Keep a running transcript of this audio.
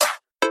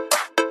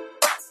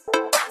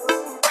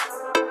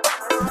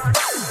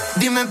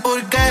Dime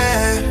por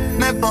qué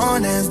me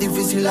pones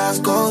difícil las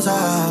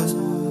cosas.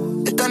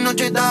 Esta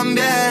noche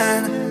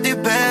también te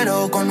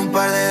espero con un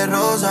par de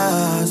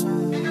rosas.